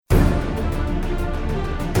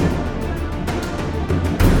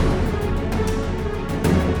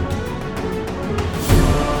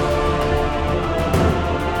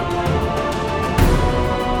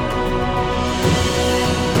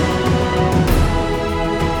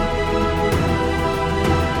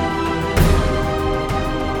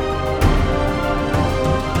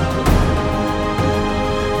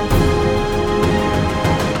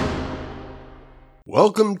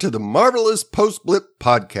Welcome to the Marvelous Post-Blip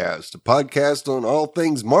Podcast, a podcast on all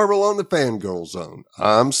things Marvel on the Fangirl Zone.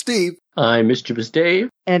 I'm Steve. I'm Mischievous Dave.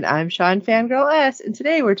 And I'm Sean Fangirl S. And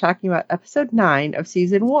today we're talking about episode 9 of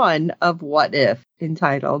season 1 of What If,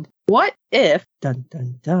 entitled, What If, dun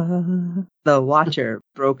dun dun, the Watcher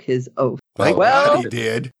broke his oath. Thank God he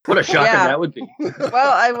did. What a shocker that would be.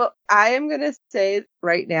 Well, I am going to say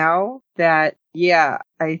right now that,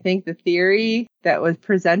 I think the theory that was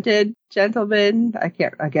presented, gentlemen, I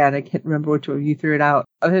can't remember which one you threw it out,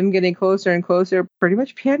 of him getting closer and closer, pretty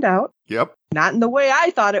much panned out. Yep. Not in the way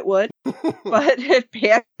I thought it would, but it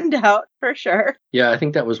panned out for sure. Yeah, I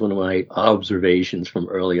think that was one of my observations from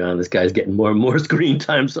early on. This guy's getting more and more screen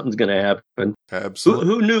time. Something's going to happen. Absolutely.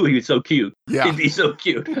 Who knew he was so cute? Yeah. He'd be so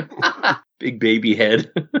cute. Big baby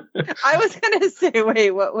head. I was going to say,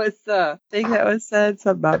 wait, what was the thing that was said?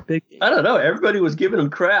 Something about big. I don't know. Everybody was giving him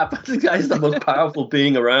crap. This guy's the most powerful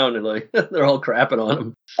being around, and they're all crapping on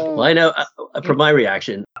him. Well, I know from my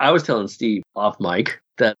reaction, I was telling Steve off mic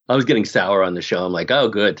that I was getting sour on the show. I'm like, oh,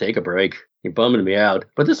 good, take a break. You're bumming me out.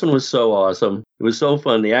 But this one was so awesome. It was so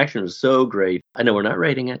fun. The action was so great. I know we're not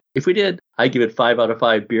rating it. If we did, I'd give it 5 out of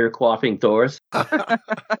 5 beer quaffing Thors.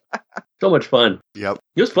 So much fun. Yep.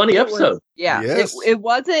 It was a funny episode. Yes. It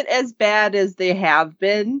wasn't as bad as they have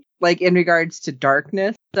been, like in regards to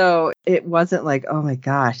darkness. So it wasn't like, oh my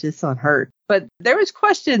gosh, this one hurt. But there was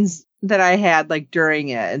questions that I had like during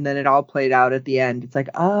it, and then it all played out at the end. It's like,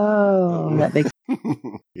 oh, that makes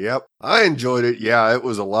Yep. I enjoyed it. Yeah, it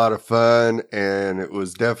was a lot of fun, and it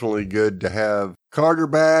was definitely good to have Carter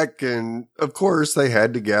back. And of course, they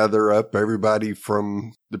had to gather up everybody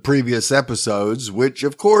from the previous episodes, which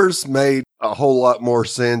of course made a whole lot more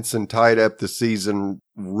sense and tied up the season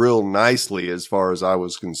real nicely as far as I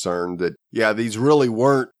was concerned. That, these really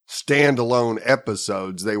weren't standalone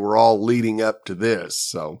episodes. They were all leading up to this.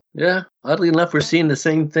 So yeah, oddly enough, we're seeing the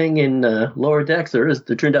same thing in Lower Decks. There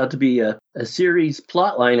turned out to be a series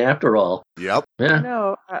plot line after all. Yep. Yeah.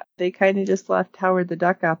 No, they kind of just left Howard the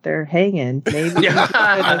Duck out there hanging. Maybe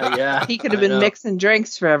he could have been mixing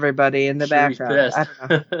drinks for everybody in the background. I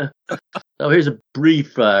don't know. So here's a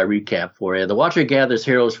brief recap for you. The Watcher gathers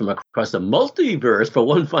heroes from across the multiverse for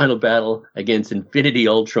one final battle against Infinity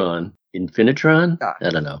Ultron. Infinitron? I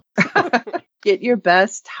don't know. Get your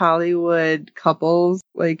best Hollywood couples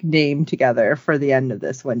name together for the end of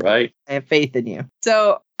this one. Right. I have faith in you.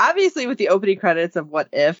 So obviously with the opening credits of What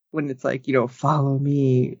If, when it's like, follow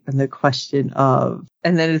me and the question of,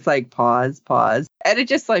 and then it's like pause. And it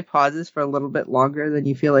just pauses for a little bit longer than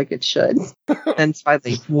you feel like it should. And it's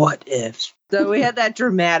finally, what if? So we had that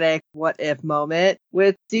dramatic what if moment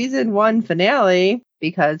with season 1 finale,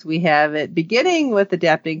 because we have it beginning with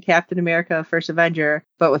adapting Captain America First Avenger,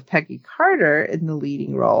 but with Peggy Carter in the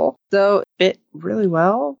leading role. So it fit really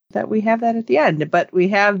well that we have that at the end. But we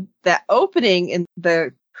have that opening in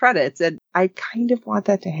the credits, and I kind of want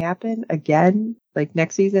that to happen again,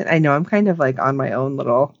 next season. I know I'm kind of on my own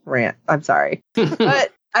little rant. I'm sorry.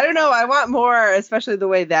 But I don't know. I want more, especially the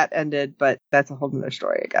way that ended, but that's a whole nother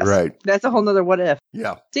story, I guess. Right. That's a whole nother what if.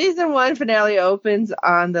 Yeah. Season 1 finale opens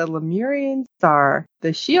on the Lemurian Star,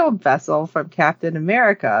 the shield vessel from Captain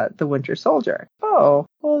America, the Winter Soldier. Oh.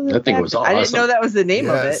 Well, I think it was awesome. I didn't know that was the name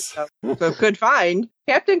of it. Yes. So good find.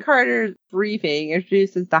 Captain Carter's briefing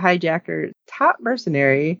introduces the hijacker's top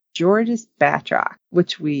mercenary, Georges Batroc,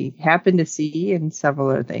 which we happen to see in several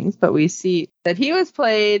other things, but we see that he was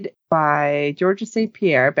played by Georges St.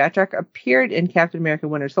 Pierre. Batroc appeared in Captain America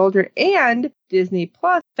Winter Soldier and Disney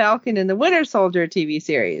Plus Falcon and the Winter Soldier TV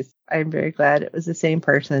series. I'm very glad it was the same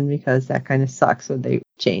person, because that kind of sucks when they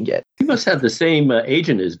change it. He must have the same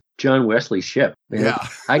agent as John Wesley Shipp. Yeah.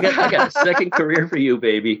 I got a second career for you,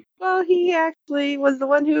 baby. Well, he actually was the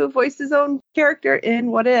one who voiced his own character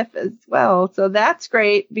in What If as well. So that's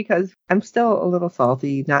great, because I'm still a little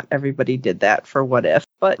salty. Not everybody did that for What If,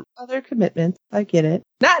 but other commitments. I get it.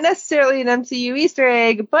 Not necessarily an MCU Easter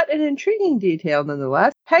egg, but an intriguing detail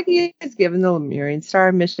nonetheless. Peggy is given the Lemurian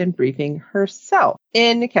Star mission briefing herself.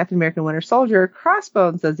 In Captain America Winter Soldier,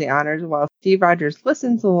 Crossbones does the honors while Steve Rogers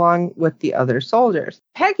listens along with the other soldiers.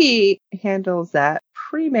 Peggy handles that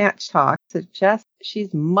pre-match talk, suggests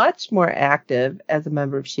she's much more active as a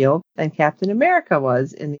member of S.H.I.E.L.D. than Captain America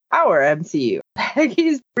was in our MCU.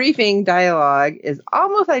 Peggy's briefing dialogue is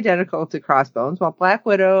almost identical to Crossbones, while Black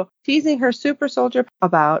Widow teasing her super soldier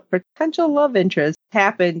about potential love interest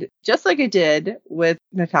happened just like it did with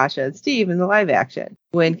Natasha and Steve in the live action.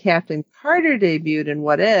 When Captain Carter debuted in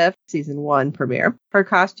What If, season 1 premiere, her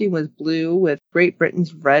costume was blue with Great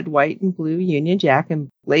Britain's red, white, and blue Union Jack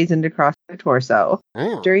emblazoned across the torso.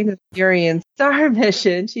 During the Furian Star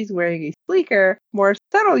mission, she's wearing a sleeker, more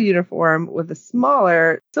subtle uniform with a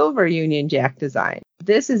smaller silver Union Jack design.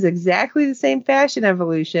 This is exactly the same fashion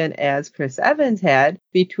evolution as Chris Evans had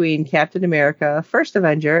between Captain America First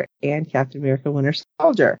Avenger and Captain America Winter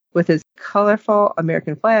Soldier, with his colorful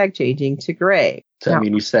American flag changing to gray. Does that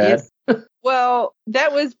mean he's sad? Well,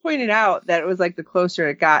 that was pointed out that it was like the closer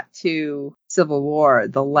it got to Civil War,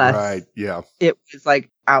 the less it was like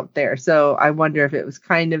out there. So I wonder if it was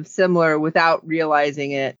kind of similar without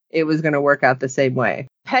realizing it. It was going to work out the same way.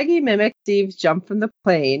 Peggy mimicked Steve's jump from the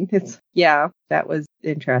plane. That was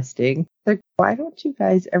interesting. Like, why don't you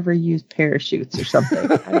guys ever use parachutes or something?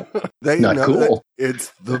 Not cool. It's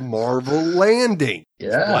the Marvel landing.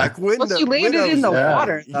 Yeah. Black Widow. Well, she landed in the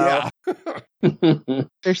water, though. Yeah.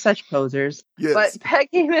 They're such posers. Yes. But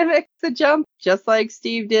Peggy mimics the jump just like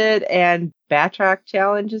Steve did, and Batroc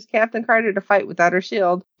challenges Captain Carter to fight without her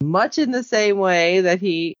shield, much in the same way that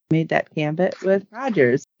he made that gambit with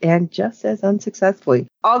Rogers, and just as unsuccessfully.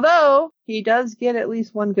 Although he does get at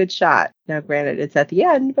least one good shot. Now, granted, it's at the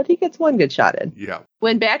end, but he gets one good shot in. Yeah.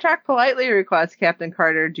 When Batroc politely requests Captain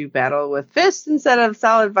Carter do battle with fists instead of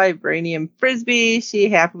solid vibranium frisbee, she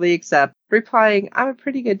happily accepts, replying, "I'm a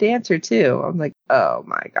pretty good dancer, too." I'm like, oh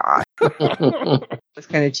my God. It's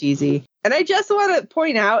kind of cheesy. And I just want to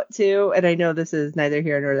point out, too, and I know this is neither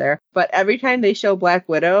here nor there, but every time they show Black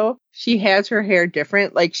Widow, she has her hair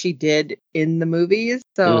different like she did in the movies.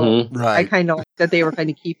 So I kind of like that they were kind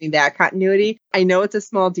of keeping that continuity. I know it's a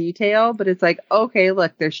small detail, but it's like, okay,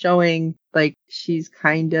 look, they're showing like she's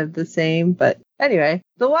kind of the same. But anyway,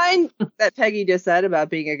 the line that Peggy just said about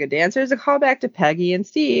being a good dancer is a callback to Peggy and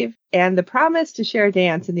Steve and the promise to share a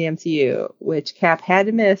dance in the MCU, which Cap had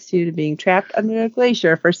to miss due to being trapped under a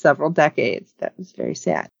glacier for several decades. That was very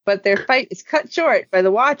sad. But their fight is cut short by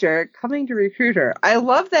the Watcher coming to recruit her. I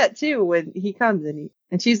love that too when he comes and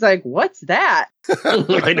she's like, "What's that?"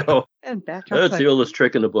 I know. And Batroc's That's the oldest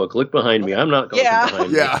trick in the book. Look behind me. I'm not going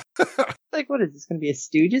behind me. Like, what is this going to be, a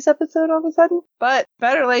Stooges episode all of a sudden? But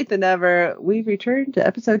better late than never, we've returned to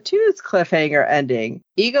episode 2's cliffhanger ending.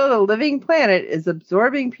 Ego the Living Planet is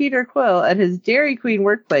absorbing Peter Quill at his Dairy Queen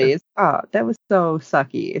workplace. Oh, that was so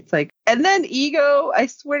sucky. It's like, and then Ego, I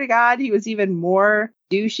swear to God, he was even more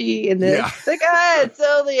douchey in this. It's like, it's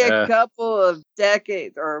only a couple of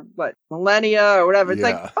decades or millennia or whatever. It's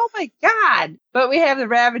like, oh my God. But we have the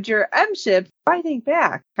Ravager M ships fighting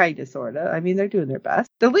back, kind of, sort of. I mean, they're doing their best.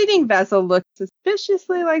 The leading vessel looks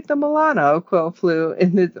suspiciously like the Milano Quill flew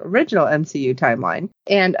in the original MCU timeline.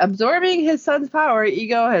 And absorbing his son's power,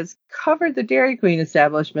 Ego has covered the Dairy Queen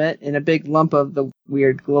establishment in a big lump of the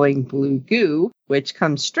weird glowing blue goo, which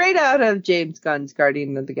comes straight out of James Gunn's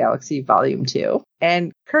Guardian of the Galaxy Volume 2.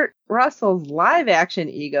 And Kurt Russell's live-action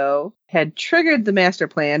Ego had triggered the master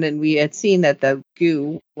plan, and we had seen that the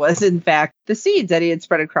goo was, in fact, the seeds that he had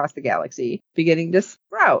spread across the galaxy, beginning to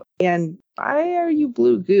sprout. And why are you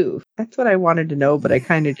blue goo? That's what I wanted to know, but I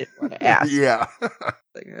kind of didn't want to ask.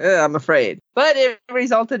 I'm afraid. But it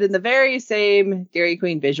resulted in the very same Dairy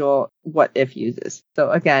Queen visual What If uses.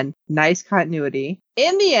 So again, nice continuity.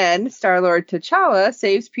 In the end, Star-Lord T'Challa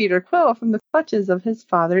saves Peter Quill from the clutches of his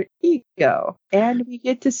father, Ego. And we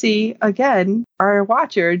get to see, again, our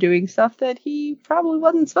Watcher doing stuff that he probably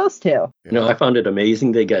wasn't supposed to. You know, I found it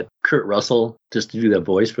amazing they got Kurt Russell just to do that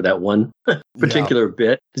voice for that one particular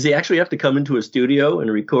bit. Does he actually have to come into a studio and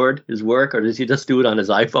record his work, or does he just do it on his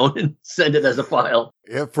iPhone and send it as a file?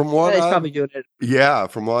 Yeah, from what he's probably doing it. Yeah,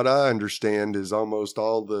 from what I understand is almost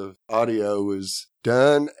all the audio is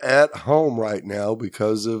done at home right now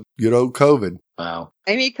because of, COVID. Wow.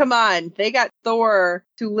 I mean, come on. They got Thor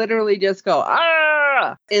to literally just go,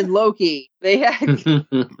 in Loki. They had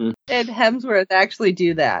and Hemsworth actually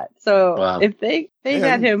do that. So if they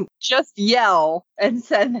had him just yell and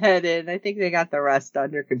send that in, I think they got the rest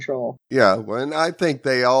under control. Yeah, well, and I think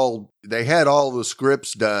they had all the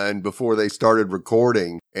scripts done before they started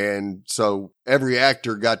recording. And so every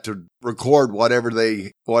actor got to record whatever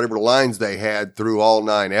lines they had through all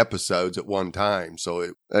 9 episodes at one time.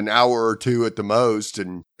 So an hour or two at the most,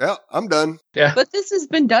 and I'm done. Yeah. But this has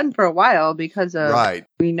been done for a while because of,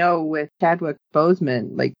 we know with Chadwick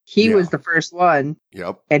Boseman, like he was the first one.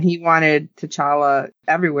 Yep. And he wanted T'Challa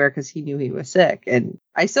everywhere because he knew he was sick. And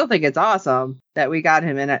I still think it's awesome that we got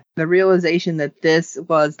him. And the realization that this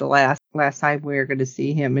was the last time we were going to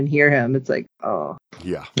see him and hear him, it's like, oh.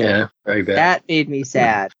 Yeah. Yeah, very bad. That made me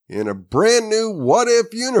sad. In a brand new What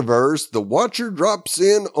If universe, the Watcher drops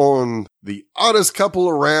in on the oddest couple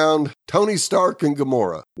around, Tony Stark and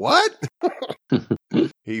Gamora. What?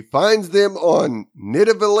 He finds them on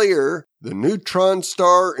Nidavellir, the neutron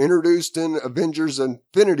star introduced in Avengers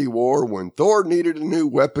Infinity War when Thor needed a new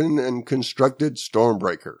weapon and constructed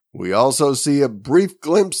Stormbreaker. We also see a brief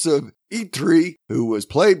glimpse of E3, who was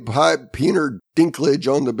played by Peter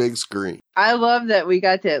Dinklage on the big screen. I love that we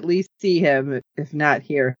got to at least see him, if not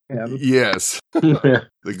hear him. Yes. The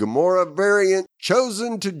Gamora variant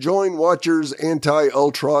chosen to join Watcher's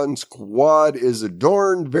anti-Ultron squad is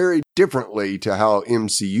adorned very differently to how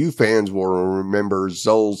MCU fans will remember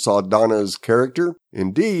Zoe Saldana's character.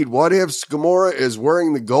 Indeed, What If's Gamora is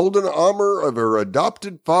wearing the golden armor of her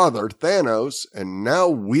adopted father, Thanos, and now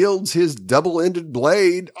wields his double-ended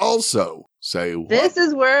blade also. Say what? This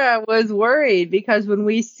is where I was worried, because when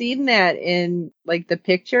we seen that in like the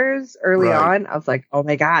pictures early on, I was like, oh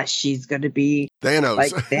my gosh, she's going to be Thanos.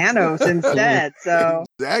 like Thanos instead. So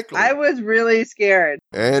exactly. I was really scared.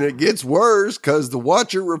 And it gets worse because the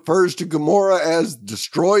Watcher refers to Gamora as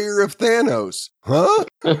Destroyer of Thanos. Huh?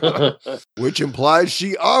 Which implies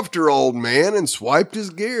she offed her old man and swiped his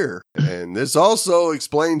gear. And this also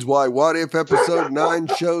explains why What If Episode 9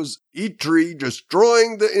 shows Eitri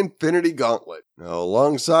destroying the Infinity Gauntlet. Now,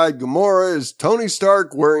 alongside Gamora is Tony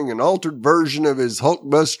Stark wearing an altered version of his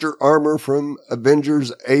Hulkbuster armor from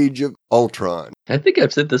Avengers Age of Ultron. I think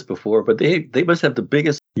I've said this before, but they must have the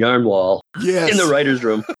biggest yarn wall in the writer's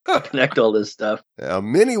room to connect all this stuff. Now,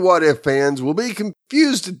 many What If fans will be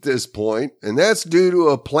confused at this point, and that's due to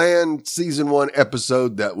a planned Season 1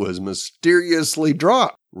 episode that was mysteriously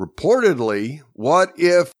dropped. Reportedly, what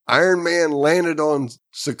if Iron Man landed on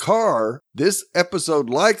Sakaar? This episode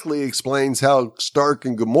likely explains how Stark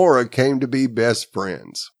and Gamora came to be best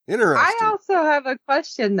friends. Interesting. I also have a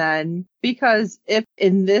question then, because if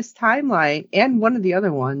in this timeline, and one of the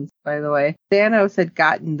other ones, by the way, Thanos had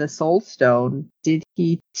gotten the Soul Stone, did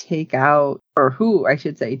he take out, or who, I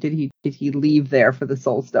should say, did he leave there for the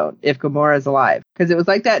Soul Stone if Gamora is alive? Because it was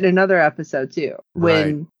like that in another episode too,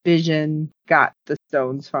 when Vision got the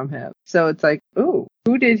stones from him. So it's like, ooh,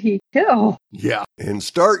 who did he kill? Yeah, and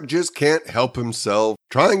Stark just can't help himself,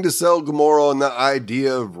 trying to sell Gamora on the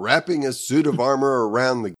idea of wrapping a suit of armor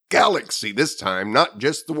around the galaxy this time, not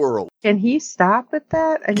just the world. Can he stop at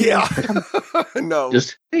that? I mean, yeah. No.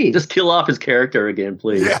 Just kill off his character again,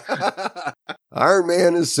 please. Yeah. Iron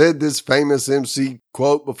Man has said this famous MC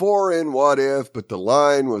quote before in What If, but the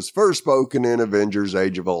line was first spoken in Avengers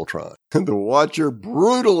Age of Ultron. The Watcher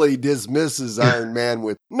brutally dismisses Iron Man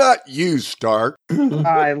with, "Not you, Stark."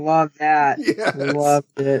 I love that. Yes.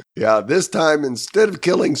 Loved it. Yeah, this time instead of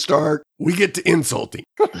killing Stark, we get to insult him.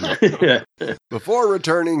 Before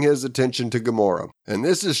returning his attention to Gamora. And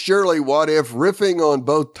this is surely What If riffing on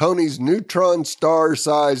both Tony's neutron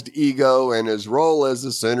star-sized ego and his role as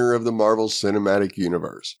the center of the Marvel Cinematic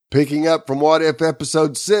Universe. Picking up from What If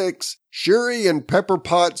Episode 6, Shuri and Pepper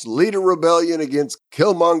Potts lead a rebellion against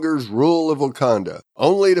Killmonger's rule of Wakanda,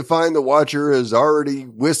 only to find the Watcher has already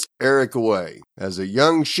whisked Eric away. As a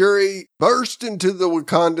young Shuri bursts into the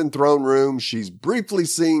Wakandan throne room, she's briefly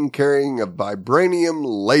seen carrying a vibranium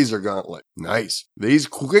laser gauntlet. Nice. These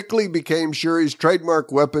quickly became Shuri's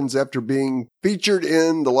trademark weapons after being featured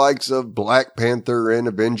in the likes of Black Panther and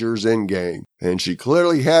Avengers Endgame. And she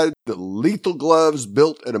clearly had the lethal gloves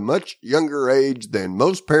built at a much younger age than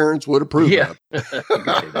most parents would approve of.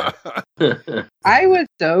 I was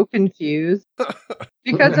so confused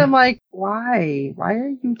because I'm like, why? Why are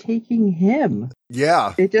you taking him?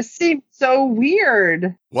 Yeah. It just seemed so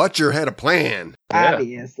weird. Watcher had a plan.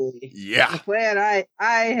 Obviously. Yeah. The plan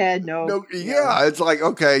I had no. Yeah, it's like,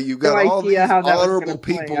 okay, you got all these honorable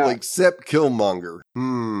people except Killmonger.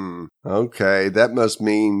 Okay, that must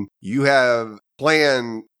mean you have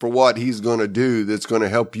plan for what he's going to do that's going to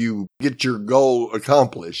help you get your goal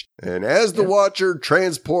accomplished. And as the Watcher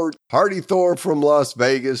transports Hardy Thor from Las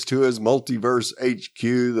Vegas to his multiverse HQ,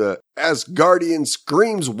 the Asgardian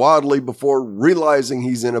screams wildly before realizing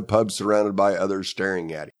he's in a pub surrounded by others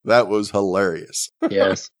staring at him. That was hilarious.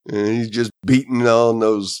 Yes. And he's just beating on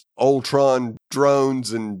those Ultron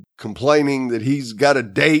drones and complaining that he's got a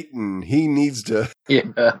date and he needs to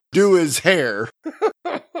do his hair.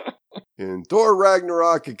 In Thor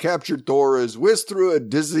Ragnarok, a captured Thor is whisked through a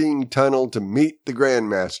dizzying tunnel to meet the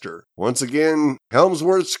Grandmaster. Once again,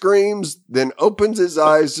 Helmsworth screams, then opens his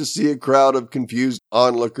eyes to see a crowd of confused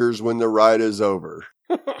onlookers when the ride is over.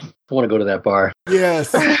 I want to go to that bar.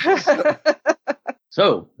 Yes.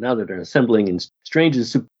 So, now that they're assembling in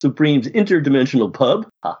Strange's Supreme's interdimensional pub,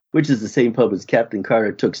 which is the same pub as Captain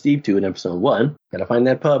Carter took Steve to in episode 1. Gotta find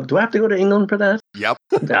that pub. Do I have to go to England for that? Yep.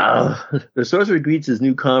 The sorcerer greets his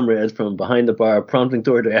new comrades from behind the bar, prompting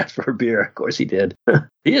Thor to ask for a beer. Of course he did.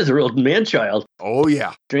 He is a real man-child. Oh,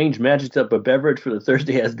 yeah. Strange magics up a beverage for the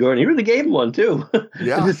thirsty Asgardian. He really gave him one, too.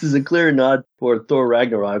 Yeah. This is a clear nod for Thor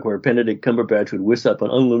Ragnarok, where Benedict Cumberbatch would whisk up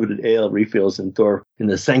an unlimited ale refills in Thor in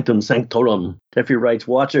the Sanctum Sanctorum. Jeffrey writes,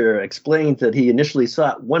 Watcher explains that he initially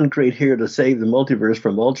sought one great hero to save the multiverse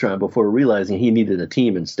from Ultron before realizing he needed a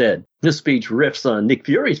team instead. This speech riffs on Nick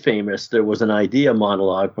Fury's famous "There was an idea"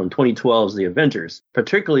 monologue from 2012's The Avengers,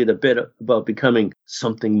 particularly the bit about becoming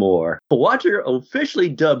something more. Watcher officially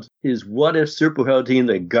dubbed his what-if superhero team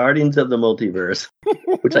the Guardians of the Multiverse,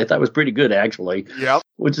 which I thought was pretty good, actually. Yep.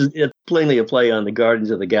 Which is plainly a play on the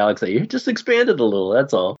Guardians of the Galaxy. It just expanded a little,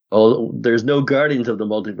 that's all. Oh, there's no Guardians of the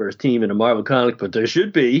Multiverse team in a Marvel comic, but there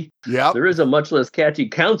should be. Yep. There is a much less catchy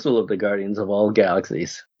Council of the Guardians of all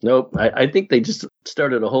galaxies. Nope, I think they just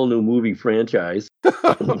started a whole new movie franchise.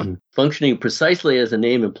 Functioning precisely as the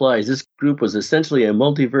name implies, this group was essentially a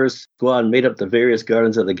multiverse squad made up of the various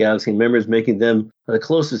Guardians of the Galaxy members, making them the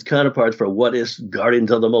closest counterparts for what is Guardians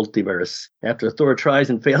of the Multiverse. After Thor tries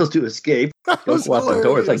and fails to escape, don't walk the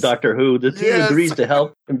door, it's like Doctor Who, the team agrees to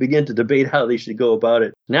help and begin to debate how they should go about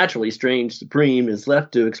it. Naturally, Strange Supreme is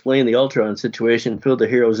left to explain the Ultron situation and fill the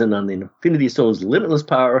heroes in on the Infinity Stone's limitless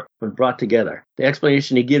power when brought together. The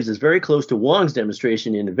explanation he gives is very close to Wong's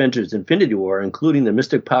demonstration in Avengers Infinity War, including the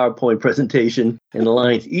mystic PowerPoint presentation and the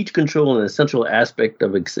lines, each control an essential aspect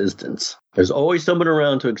of existence. There's always someone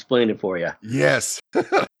around to explain it for you. Yes.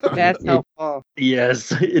 That's helpful.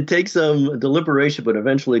 Yes, it takes some deliberation, but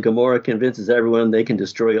eventually Gamora convinces everyone they can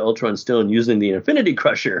destroy Ultron Stone using the Infinity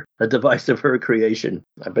Crusher, a device of her creation.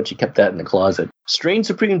 I bet she kept that in the closet. Strange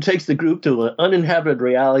Supreme takes the group to an uninhabited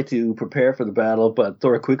reality to prepare for the battle, but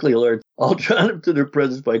Thor quickly alerts Ultron to their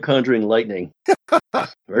presence by conjuring lightning.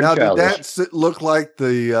 Very now, childish. did that look like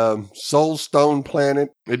the Soul Stone planet?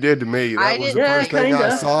 It did to me. That was the first thing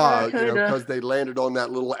I saw, because they landed on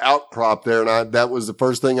that little outcrop there, and that was the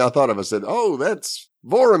first thing I thought of. I said, "Oh, that's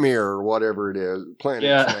Vormir or whatever it is."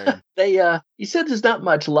 Planet's name. He said there's not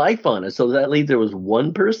much life on it, so that leaves there was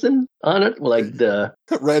one person on it, like the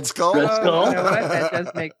Red Skull. Red Skull. You know what? That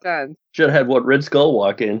does make sense. Should have had Red Skull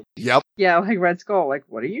walk in. Yep. Yeah, like Red Skull. Like,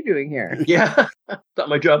 what are you doing here? Yeah, thought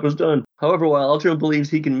my job was done. However, while Ultron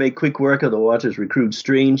believes he can make quick work of the Watcher's recruit,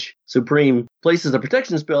 Strange Supreme places a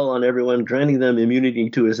protection spell on everyone, granting them immunity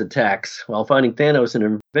to his attacks. While fighting Thanos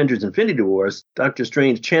in Avengers Infinity Wars, Dr.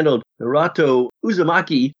 Strange channeled Naruto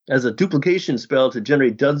Uzumaki as a duplication spell to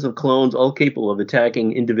generate dozens of clones, all capable of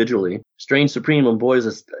attacking individually. Strange Supreme employs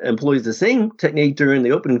the same technique during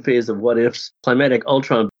the opening phase of What If's climatic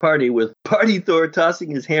Ultron party, with Party Thor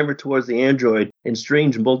tossing his hammer towards the android and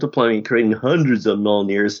Strange multiplying, creating hundreds of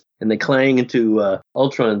Mjolnirs, and they clang into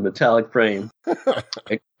Ultron's metallic frame.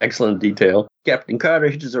 Excellent detail. Captain Carter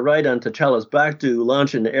hitches a ride on T'Challa's back to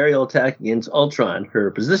launch an aerial attack against Ultron.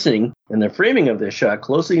 Her positioning and the framing of this shot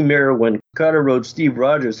closely mirror when Carter rode Steve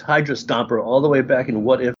Rogers' Hydra Stomper all the way back in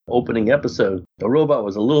What If opening episode. The robot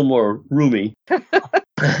was a little more roomy.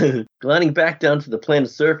 Gliding back down to the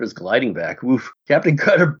planet's surface, Woof. Captain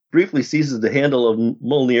Carter briefly seizes the handle of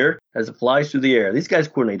Mjolnir as it flies through the air. These guys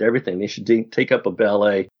coordinate everything. They should take up a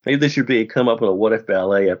ballet. Maybe they should come up with a What If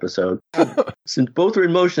ballet episode. Since both are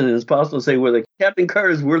in motion, it is possible to say whether Captain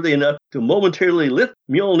Carter is worthy enough to momentarily lift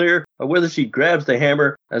Mjolnir or whether she grabs the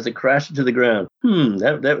hammer as it crashes to the ground.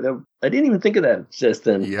 I didn't even think of that just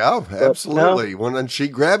then. Yeah, absolutely. When she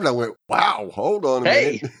grabbed it, I went, wow, hold on a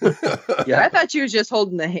minute. Yeah, I thought she was just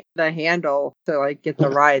holding the handle to get the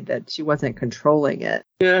ride, that she wasn't controlling it.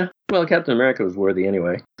 Yeah, well, Captain America was worthy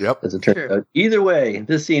anyway. Yep. As it turns out. Either way,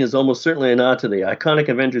 this scene is almost certainly a nod to the iconic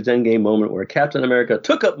Avengers Endgame moment where Captain America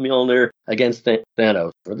took up Mjolnir against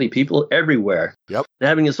Thanos. Worthy people everywhere. Yep. And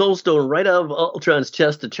having a soul stone right out of Ultron's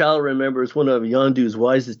chest, T'Challa remembers one of Yondu's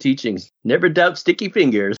wisest teachings. Never doubt sticky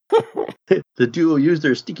fingers. The duo used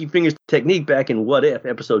their sticky fingers technique back in What If,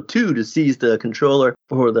 episode 2, to seize the controller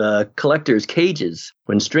for the collector's cages.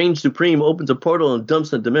 When Strange Supreme opens a portal and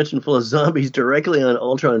dumps a dimension full of zombies directly on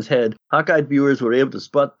Ultron's head, Hawkeye viewers were able to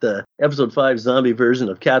spot the episode 5 zombie version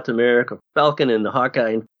of Captain America, Falcon, and the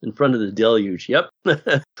Hawkeye in front of the deluge. Yep.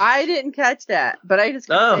 I didn't catch that, but I just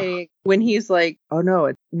say when he's like, oh no,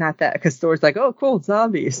 it's not that, because Thor's like, oh cool,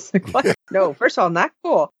 zombies. Like, what? No, first of all, not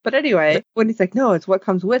cool. But anyway, when he's like, no, it's what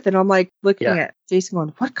comes with it, I'm like looking at Jason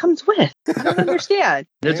going, what comes with? I don't understand.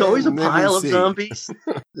 There's always a pile of zombies.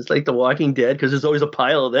 It's like The Walking Dead, because there's always a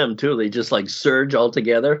pile of them too. They just surge all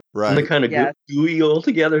together. Right. And they're kind of gooey all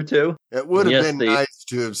together too. It would have been nice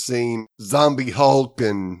to have seen Zombie Hulk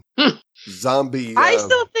and zombie. I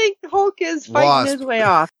still think Hulk is fighting Wasp. his way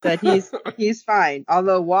off, but he's fine.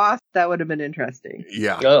 Although Wasp, that would have been interesting.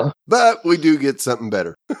 Yeah. Oh, But we do get something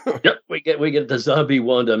better. yep, we get the zombie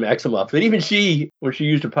Wanda Maximoff. And even she, when she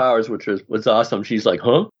used her powers, which was awesome, she's like,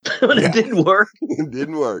 huh? But Yeah. it didn't work. It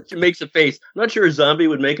didn't work. She makes a face. I'm not sure a zombie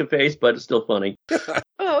would make a face, but it's still funny.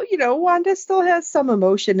 Well, Wanda still has some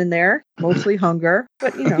emotion in there, mostly hunger,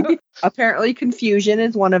 but apparently confusion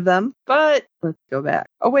is one of them. But let's go back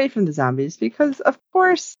away from the zombies because, of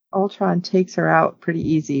course, Ultron takes her out pretty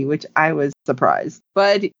easy, which I was surprised.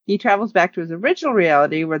 But he travels back to his original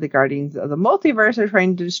reality where the Guardians of the Multiverse are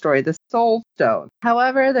trying to destroy the Soul Stone.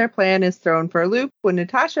 However, their plan is thrown for a loop when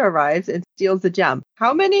Natasha arrives and steals the gem.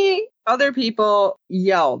 How many other people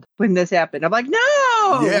yelled when this happened? I'm like,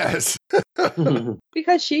 no! Yes.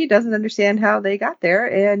 Because she doesn't understand how they got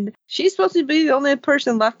there, and she's supposed to be the only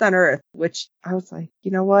person left on Earth, which I was like,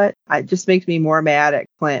 you know what? It just makes me more mad at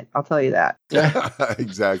Clint. I'll tell you that.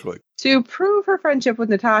 Exactly. To prove her friendship with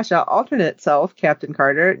Natasha, alternate self, Captain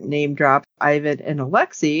Carter, name dropped Ivan and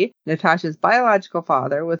Alexei, Natasha's biological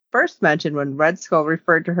father, was first mentioned when Red Skull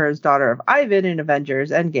referred to her as daughter of Ivan in Avengers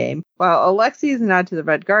Endgame, while Alexei is a nod to the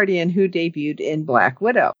Red Guardian who debuted in Black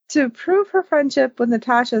Widow. To prove her friendship with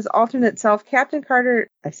Natasha's alternate self, Captain Carter,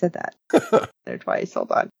 I said that there twice,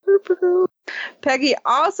 hold on. Peggy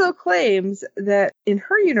also claims that in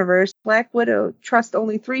her universe, Black Widow trusts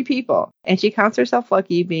only 3 people, and she counts herself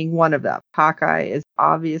lucky being one of them. Hawkeye is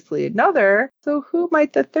obviously another, so who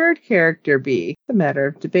might the third character be? It's a matter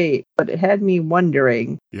of debate, but it had me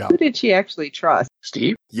wondering, who did she actually trust?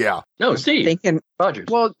 Steve? Yeah. No, Steve. Thinking, Rogers.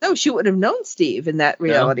 well, no, she wouldn't have known Steve in that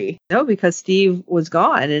reality. No, because Steve was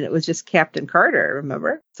gone, and it was just Captain Carter,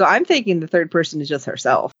 remember? So I'm thinking the third person is just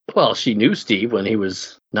herself. Well, she knew Steve when he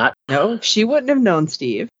was not. No, she wouldn't have known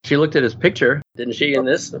Steve. She looked at his picture, didn't she, in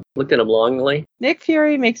this? Looked at him longingly. Nick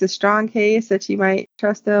Fury makes a strong case that she might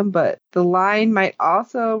trust him, but the line might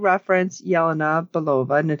also reference Yelena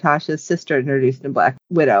Belova, Natasha's sister introduced in Black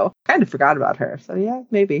Widow. Kind of forgot about her, so yeah,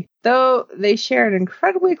 maybe. Though they share an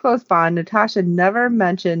incredibly close bond, Natasha never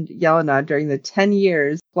mentioned Yelena during the 10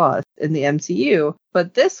 years plus in the MCU,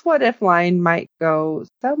 but this what if line might go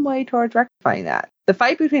some way towards rectifying that. The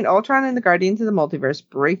fight between Ultron and the Guardians of the Multiverse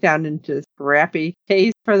break down into a scrappy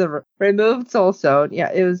chase for the removed Soul Stone.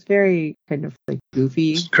 Yeah, it was very kind of like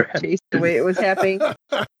goofy chase the way it was happening.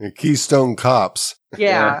 Keystone Cops.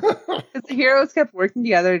 Yeah, because the heroes kept working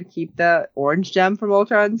together to keep the orange gem from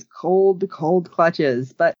Ultron's cold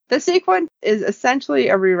clutches. But the sequence is essentially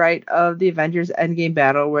a rewrite of the Avengers Endgame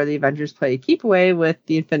battle where the Avengers play keep away with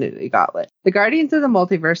the Infinity Gauntlet. The Guardians of the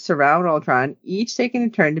Multiverse surround Ultron, each taking a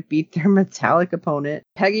turn to beat their metallic opponent.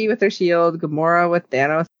 Peggy with her shield, Gamora with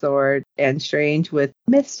Thanos' sword, and Strange with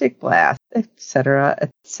Mystic Blast, etc.,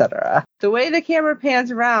 etc. The way the camera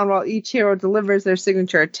pans around while each hero delivers their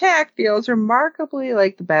signature attack feels remarkably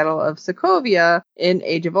like the Battle of Sokovia in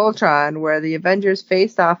Age of Ultron, where the Avengers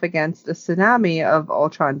faced off against a tsunami of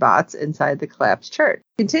Ultron bots inside the collapsed church.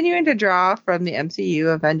 Continuing to draw from the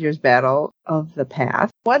MCU Avengers Battle of the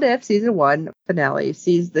Past, What If Season 1 finale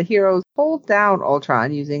sees the heroes hold down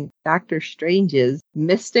Ultron using Doctor Strange's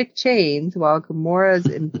mystic chains while Gamora's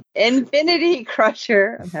Infinity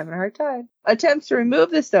Crusher, I'm having a hard time, attempts to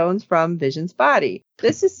remove the stones from Vision's body.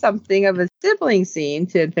 This is something of a sibling scene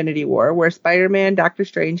to Infinity War, where Spider-Man, Doctor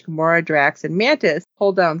Strange, Gamora, Drax, and Mantis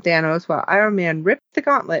hold down Thanos while Iron Man rips the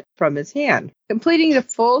gauntlet from his hand. Completing the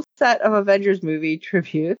full set of Avengers movie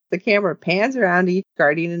tributes, the camera pans around each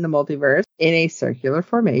Guardian in the Multiverse in a circular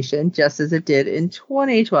formation, just as it did in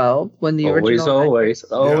 2012 when the original... Always.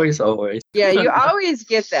 Yeah, you always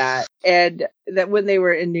get that. And that when they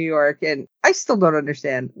were in New York, and I still don't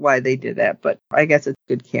understand why they did that, but I guess it's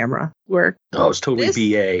good camera work. Oh, it's totally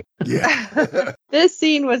BA. Yeah. This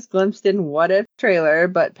scene was glimpsed in What If trailer,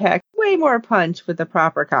 but packed way more punch with the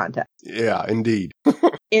proper context. Yeah, indeed.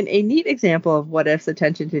 In a neat example of What If's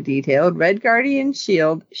attention to detail, Red Guardian's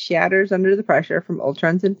shield shatters under the pressure from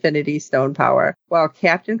Ultron's Infinity Stone power, while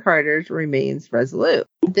Captain Carter's remains resolute.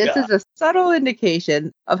 This is a subtle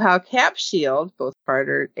indication of how Cap's shield, both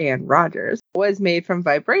Carter and Rogers, was made from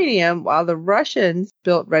vibranium, while the Russians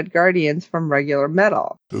built Red Guardians from regular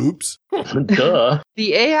metal. Oops. Duh.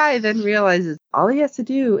 The AI then realizes all he has to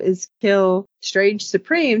do is kill Strange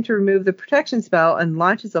Supreme to remove the protection spell and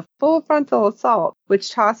launches a full frontal assault,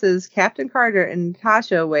 which tosses Captain Carter and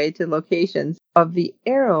Natasha away to locations of the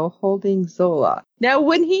arrow holding Zola. Now,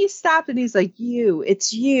 when he stopped and he's like,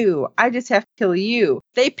 it's you, I just have to kill you.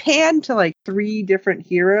 They pan to like 3 different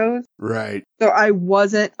heroes. Right. So I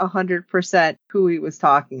wasn't 100% who he was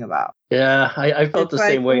talking about. Yeah, I felt It's the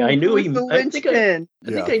same way. I knew who's he. the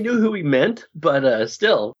I think I knew who he meant, but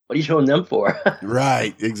still, what are you showing them for?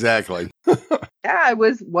 Right, exactly. Yeah, I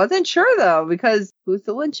wasn't sure though, because who's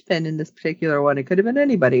the linchpin in this particular one? It could have been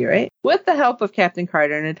anybody, right? With the help of Captain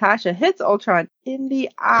Carter, Natasha hits Ultron in the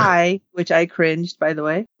eye, which I cringed, by the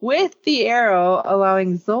way, with the arrow,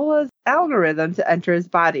 allowing Zola's algorithm to enter his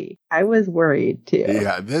body. I was worried too.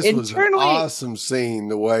 Yeah, this was an awesome scene,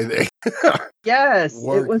 the way they yes,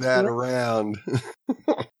 worked that around.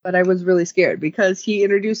 But I was really scared because he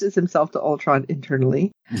introduces himself to Ultron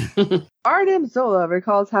internally. Arnim Zola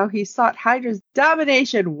recalls how he sought Hydra's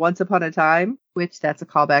domination once upon a time, which that's a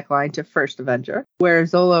callback line to First Avenger, where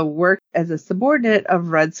Zola worked as a subordinate of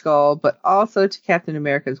Red Skull, but also to Captain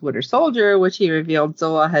America's Winter Soldier, which he revealed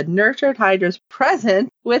Zola had nurtured Hydra's presence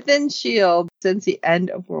within S.H.I.E.L.D. since the end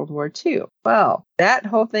of World War II. Well, that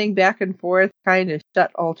whole thing back and forth kind of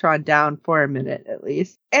shut Ultron down for a minute, at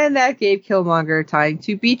least. And that gave Killmonger time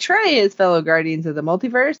to betray his fellow Guardians of the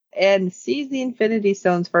Multiverse and seize the Infinity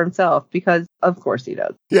Stones for himself, because of course he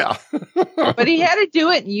does. Yeah. But he had to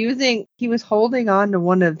do it he was holding on to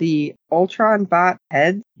one of the Ultron bot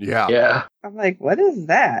heads. Yeah. I'm like, what is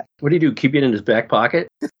that? What do you do? Keep it in his back pocket?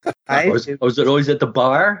 Was it always at the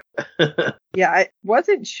bar? Yeah, I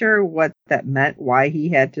wasn't sure what that meant, why he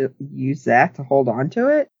had to use that to hold on to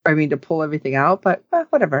it. I mean, to pull everything out, but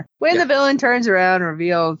whatever. When the villain turns around and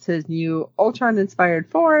reveals his new Ultron-inspired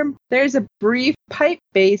form, there's a brief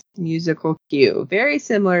pipe-based musical cue, very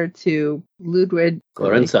similar to Ludwig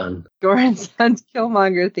Göransson's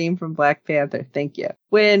Killmonger theme from Black Panther. Thank you.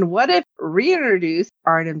 When What If reintroduced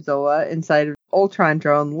Arnim Zola inside of Ultron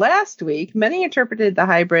drone last week, many interpreted the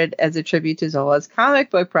hybrid as a tribute to Zola's comic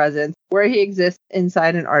book presence, where he exists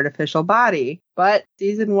inside an artificial body. But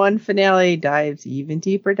season 1 finale dives even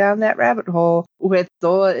deeper down that rabbit hole, with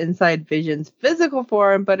Zola inside Vision's physical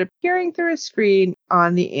form, but appearing through a screen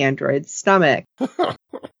on the android's stomach. It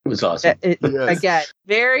was awesome. Yes. Again,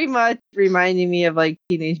 very much reminding me of like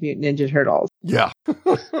Teenage Mutant Ninja Turtles. Yeah.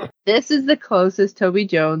 This is the closest Toby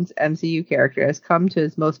Jones MCU character has come to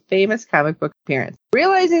his most famous comic book appearance.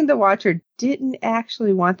 Realizing the Watcher didn't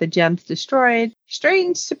actually want the gems destroyed,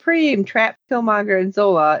 Strange Supreme trapped Killmonger and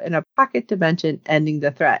Zola in a pocket dimension, ending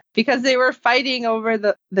the threat. Because they were fighting over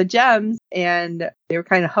the gems and they were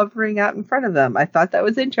kind of hovering out in front of them. I thought that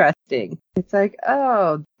was interesting. It's like,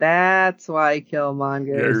 oh, that's why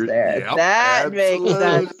Killmonger is there. Yep, that makes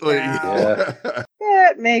sense. Yeah.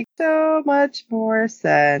 That makes so much more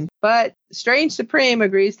sense. But Strange Supreme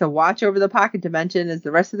agrees to watch over the pocket dimension as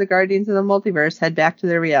the rest of the Guardians of the Multiverse head back to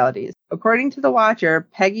their realities. According to the Watcher,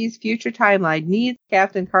 Peggy's future timeline needs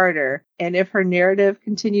Captain Carter, and if her narrative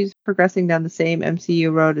continues progressing down the same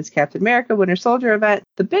MCU road as Captain America Winter Soldier event,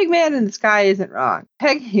 the big man in the sky isn't wrong.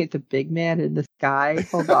 Peggy, the big man in the sky?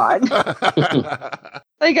 Hold on.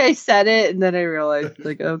 Like I said it, and then I realized,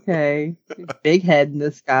 like, okay, big head in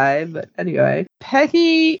the sky. But anyway,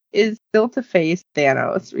 Peggy is still to face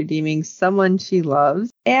Thanos, redeeming someone she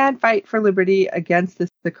loves, and fight for liberty against the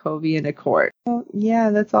Sokovian Accord. Well,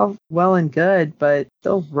 yeah, that's all well and good, but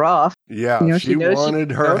still rough. Yeah, You know, she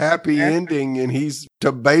wanted her happy ending, and he's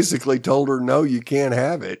basically told her, no, you can't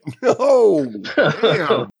have it. Oh,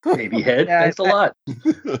 damn. Baby head. Yeah, Thanks a lot.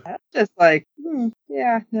 That's just like,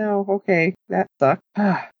 yeah, no, okay, that sucks.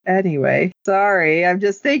 Anyway, sorry, I'm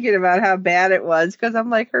just thinking about how bad it was because I'm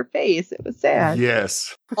like, her face, it was sad.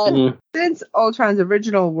 Yes. But since Ultron's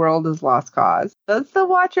original world is lost cause, does the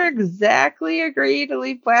Watcher exactly agree to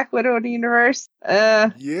leave Black Widow in the universe? Yeah.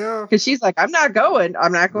 Because she's like, I'm not going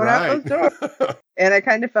out those doors. And I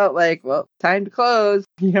kind of felt like, well, time to close.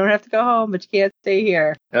 You don't have to go home, but you can't stay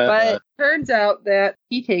here. But turns out that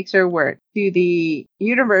he takes her word to the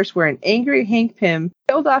universe where an angry Hank Pym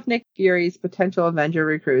killed off Nick Fury's potential Avenger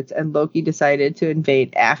recruits, and Loki decided to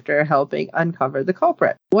invade after helping uncover the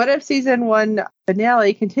culprit. What If Season 1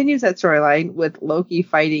 finale continues that storyline with Loki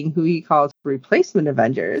fighting who he calls replacement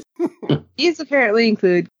Avengers. These apparently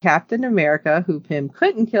include Captain America, who Pym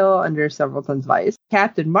couldn't kill under Severalton's vice,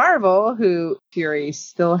 Captain Marvel, who Fury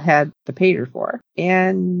still had the pager for,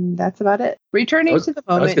 and that's about it. Returning to the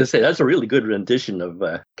moment. I was going to say, that's a really good rendition of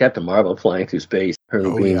Captain Marvel flying through space. Her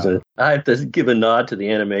beams. Yeah. I have to give a nod to the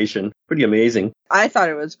animation pretty amazing. I thought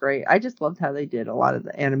it was great. I just loved how they did a lot of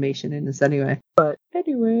the animation in this anyway. But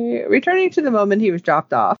anyway, returning to the moment he was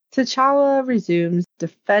dropped off, T'Challa resumes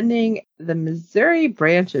defending the Missouri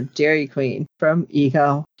branch of Dairy Queen from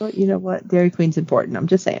Ego. But you know what? Dairy Queen's important. I'm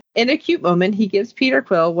just saying. In a cute moment, he gives Peter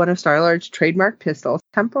Quill one of Star-Lord's trademark pistols,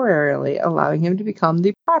 temporarily allowing him to become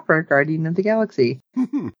the proper Guardian of the Galaxy.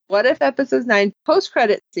 What If Episode 9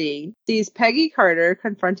 post-credit scene sees Peggy Carter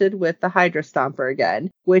confronted with the Hydra Stomper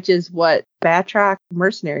again, which is what Batroc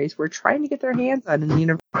mercenaries were trying to get their hands on in the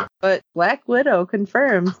universe. But Black Widow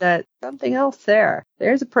confirms that something else there.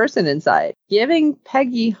 There's a person inside, giving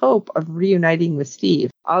Peggy hope of reuniting with Steve.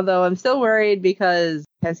 Although I'm still worried because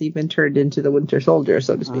has he been turned into the Winter Soldier,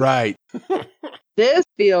 so to speak? Right. This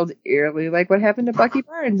feels eerily like what happened to Bucky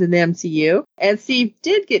Barnes in the MCU. And Steve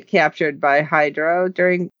did get captured by Hydra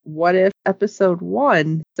during What If Episode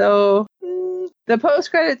 1. So the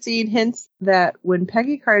post-credit scene hints that when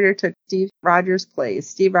Peggy Carter took Steve Rogers' place,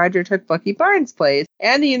 Steve Rogers took Bucky Barnes' place,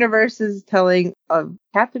 and the universe is telling of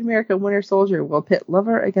Captain America Winter Soldier will pit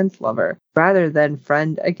lover against lover rather than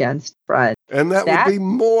friend against friend. And that would be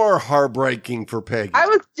more heartbreaking for Peggy. I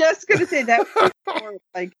was just going to say that.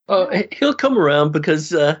 He'll come around because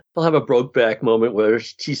he'll have a Brokeback moment where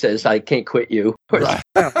she says, I can't quit you. Right.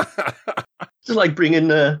 Just like bringing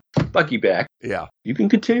Bucky back. Yeah. You can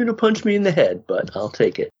continue to punch me in the head, but I'll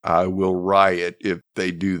take it. I will riot if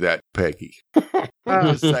they do that, Peggy.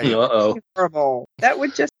 Just saying. Uh-oh. Horrible. That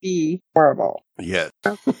would just be horrible. Yes.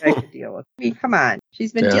 I could deal with. I mean, come on.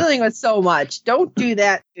 She's been dealing with so much. Don't do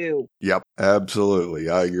that too. Yep, absolutely.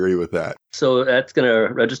 I agree with that. So that's going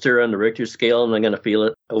to register on the Richter scale, and I'm going to feel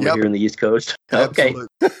it over here in the East Coast. Okay.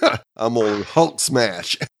 I'm on Hulk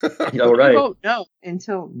smash. All right. We won't know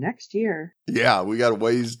until next year. Yeah, we got a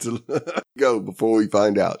ways to go before we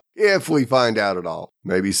find out. If we find out at all.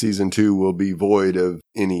 Maybe season 2 will be void of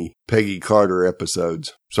any Peggy Carter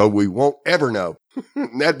episodes. So we won't ever know.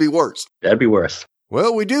 That'd be worse. That'd be worse.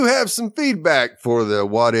 Well, we do have some feedback for the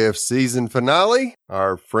What If season finale.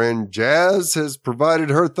 Our friend Jazz has provided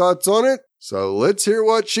her thoughts on it. So let's hear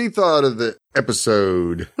what she thought of the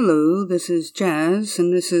episode. Hello, this is Jazz,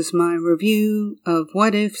 and this is my review of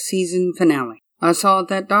What If season finale. I saw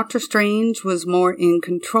that Doctor Strange was more in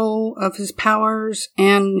control of his powers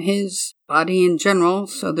and his body in general,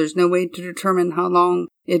 so there's no way to determine how long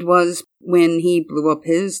it was when he blew up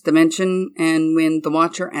his dimension and when the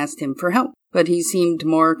Watcher asked him for help. But he seemed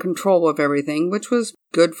more control of everything, which was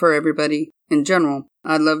good for everybody in general.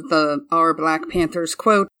 I loved our Black Panther's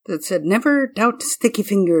quote that said, "Never doubt Sticky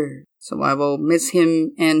Finger." So I will miss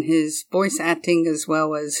him and his voice acting as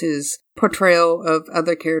well as his portrayal of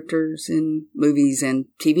other characters in movies and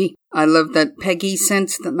TV. I love that Peggy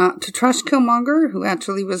sensed not to trust Killmonger, who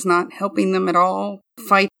actually was not helping them at all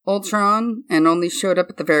fight Ultron and only showed up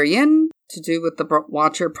at the very end to do what the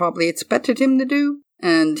Watcher probably expected him to do.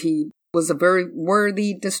 And he was a very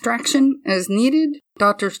worthy distraction as needed.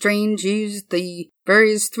 Doctor Strange used the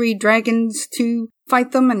various 3 dragons to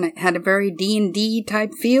fight them, and it had a very D&D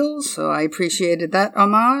type feel, so I appreciated that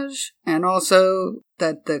homage. And also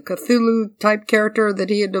that the Cthulhu type character that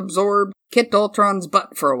he had absorbed kicked Ultron's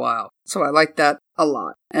butt for a while. So I liked that a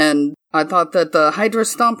lot. And I thought that the Hydra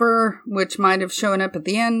Stomper, which might have shown up at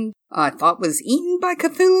the end, I thought was eaten by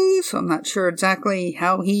Cthulhu, so I'm not sure exactly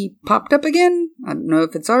how he popped up again. I don't know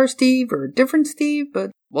if it's our Steve or a different Steve,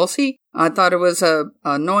 but we'll see. I thought it was a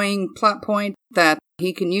annoying plot point that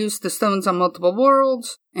he can use the stones on multiple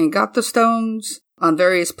worlds, and got the stones on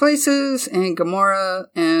various places, and Gamora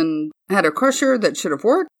and had a crusher that should have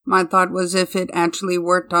worked. My thought was if it actually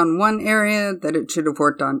worked on one area, that it should have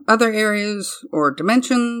worked on other areas or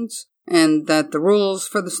dimensions, and that the rules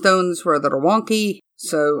for the stones were a little wonky.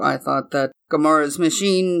 So I thought that Gamora's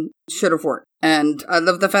machine should have worked. And I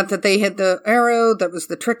love the fact that they had the arrow, that was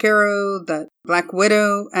the trick arrow that Black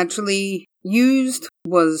Widow actually used,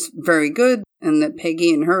 was very good, and that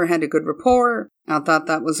Peggy and her had a good rapport. I thought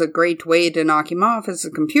that was a great way to knock him off as a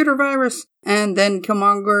computer virus. And then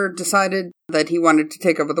Killmonger decided that he wanted to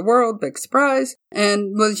take over the world, big surprise,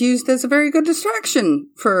 and was used as a very good distraction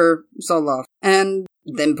for Zoloft, and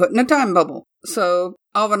then put in a time bubble. So,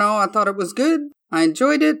 all in all, I thought it was good. I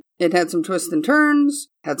enjoyed it. It had some twists and turns,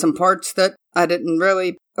 had some parts that I didn't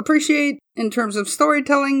really appreciate in terms of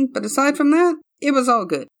storytelling, but aside from that, it was all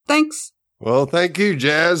good. Thanks. Well, thank you,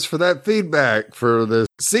 Jazz, for that feedback for the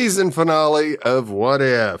season finale of What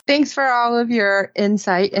If. Thanks for all of your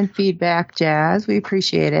insight and feedback, Jazz. We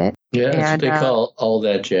appreciate it. Yeah, that's what they call all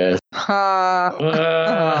that jazz.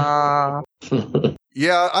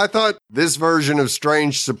 Yeah, I thought this version of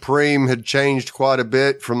Strange Supreme had changed quite a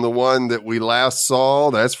bit from the one that we last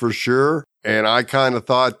saw, that's for sure. And I kind of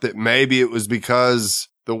thought that maybe it was because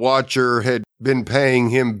the Watcher had been paying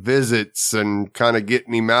him visits and kind of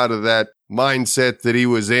getting him out of that mindset that he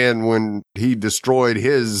was in when he destroyed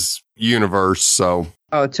his universe. So,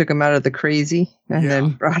 Oh, it took him out of the crazy and then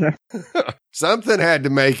brought him. something had to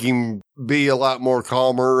make him be a lot more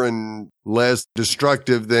calmer and less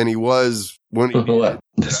destructive than he was when he. What?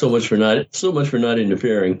 So much for not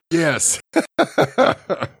interfering. Yes.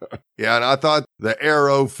 Yeah, and I thought the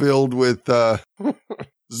arrow filled with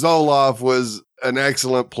Zoloff was an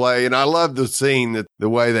excellent play, and I love the scene that the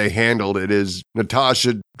way they handled it is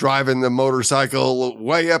Natasha driving the motorcycle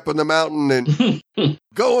way up in the mountain and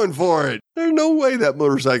going for it. There's no way that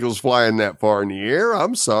motorcycle's flying that far in the air.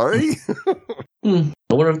 I'm sorry. I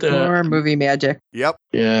wonder if More movie magic. Yep.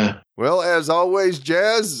 Yeah. Well, as always,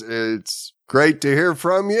 Jazz, it's great to hear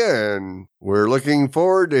from you, and we're looking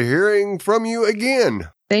forward to hearing from you again.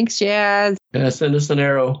 Thanks, Jazz. Yeah, send us an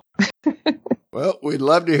arrow. Well, we'd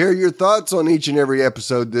love to hear your thoughts on each and every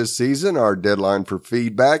episode this season. Our deadline for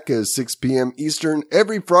feedback is 6 p.m. Eastern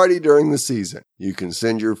every Friday during the season. You can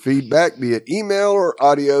send your feedback via email or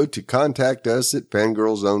audio to contact us at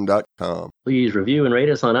fangirlzone.com. Please review and rate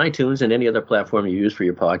us on iTunes and any other platform you use for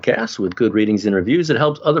your podcasts. With good ratings and reviews, it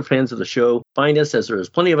helps other fans of the show find us, as there is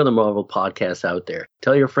plenty of other Marvel podcasts out there.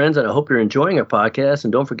 Tell your friends, and I hope you're enjoying our podcast,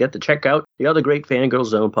 and don't forget to check out the other great Fangirl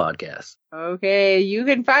Zone podcasts. Okay, you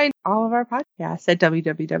can find all of our podcasts at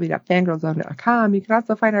www.fangirlzone.com. You can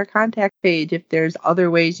also find our contact page if there's other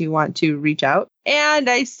ways you want to reach out. And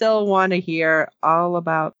I still want to hear all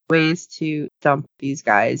about ways to stump these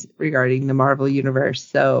guys regarding the Marvel Universe.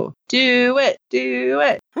 So do it.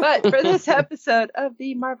 But for this episode of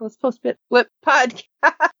the Marvelous Post-Flip podcast,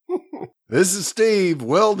 This is Steve.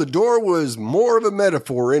 Well, the door was more of a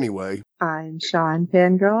metaphor anyway. I'm Sean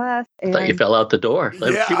Fangirl. I thought you fell out the door.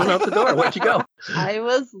 Yeah. She went out the door. Where'd you go? I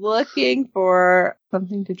was looking for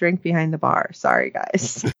something to drink behind the bar. Sorry,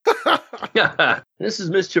 guys. This is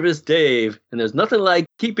Mischevious Dave, and there's nothing like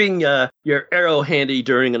keeping your arrow handy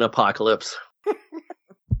during an apocalypse.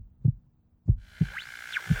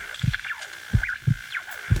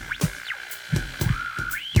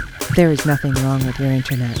 There is nothing wrong with your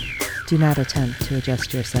internet. Do not attempt to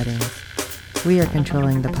adjust your settings. We are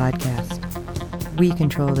controlling the podcast. We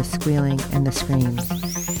control the squealing and the screams.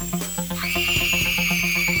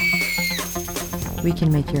 We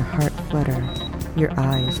can make your heart flutter, your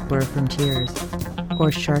eyes blur from tears,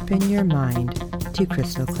 or sharpen your mind to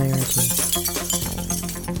crystal clarity.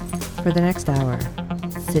 For the next hour,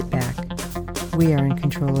 sit back. We are in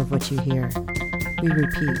control of what you hear. We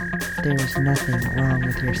repeat, there is nothing wrong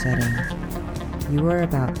with your settings. You are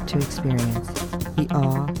about to experience the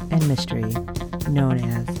awe and mystery known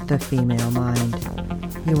as the female mind.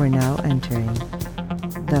 You are now entering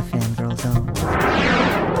the Fangirl Zone.